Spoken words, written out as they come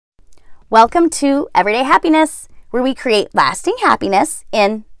Welcome to Everyday Happiness, where we create lasting happiness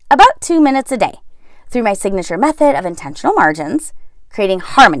in about 2 minutes a day through my signature method of intentional margins, creating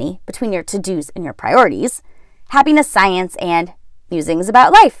harmony between your to-dos and your priorities, happiness science, and musings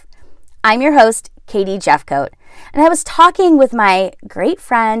about life. I'm your host, Katie Jeffcoat, and I was talking with my great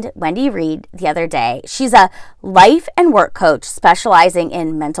friend, Wendy Reed, the other day. She's a life and work coach specializing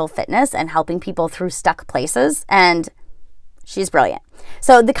in mental fitness and helping people through stuck places, and she's brilliant.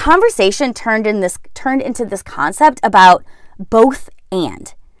 So the conversation turned into this concept about both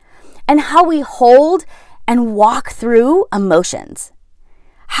and how we hold and walk through emotions.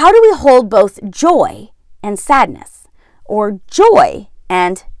 How do we hold both joy and sadness, or joy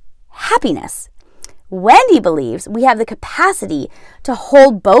and happiness? Wendy believes we have the capacity to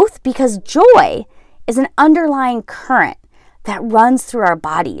hold both because joy is an underlying current that runs through our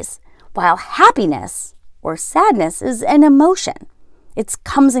bodies, while happiness or sadness is an emotion. It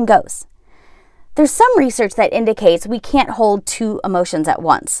comes and goes. There's some research that indicates we can't hold two emotions at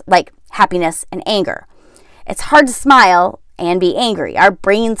once, like happiness and anger. It's hard to smile and be angry. Our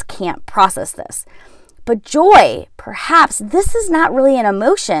brains can't process this. But joy, perhaps this is not really an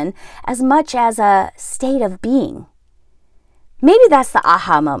emotion as much as a state of being. Maybe that's the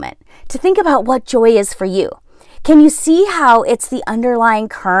aha moment, to think about what joy is for you. Can you see how it's the underlying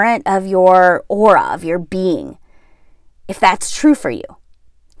current of your aura, of your being? If that's true for you,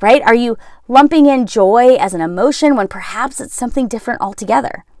 right? Are you lumping in joy as an emotion when perhaps it's something different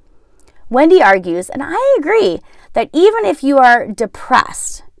altogether? Wendy argues, and I agree, that even if you are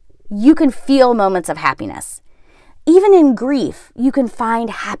depressed, you can feel moments of happiness. Even in grief, you can find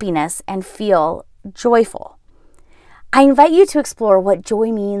happiness and feel joyful. I invite you to explore what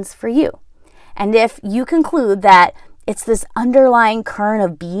joy means for you. And if you conclude that it's this underlying current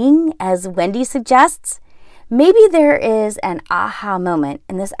of being, as Wendy suggests, maybe there is an aha moment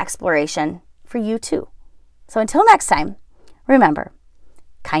in this exploration for you too. So until next time, remember,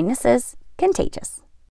 kindness is contagious.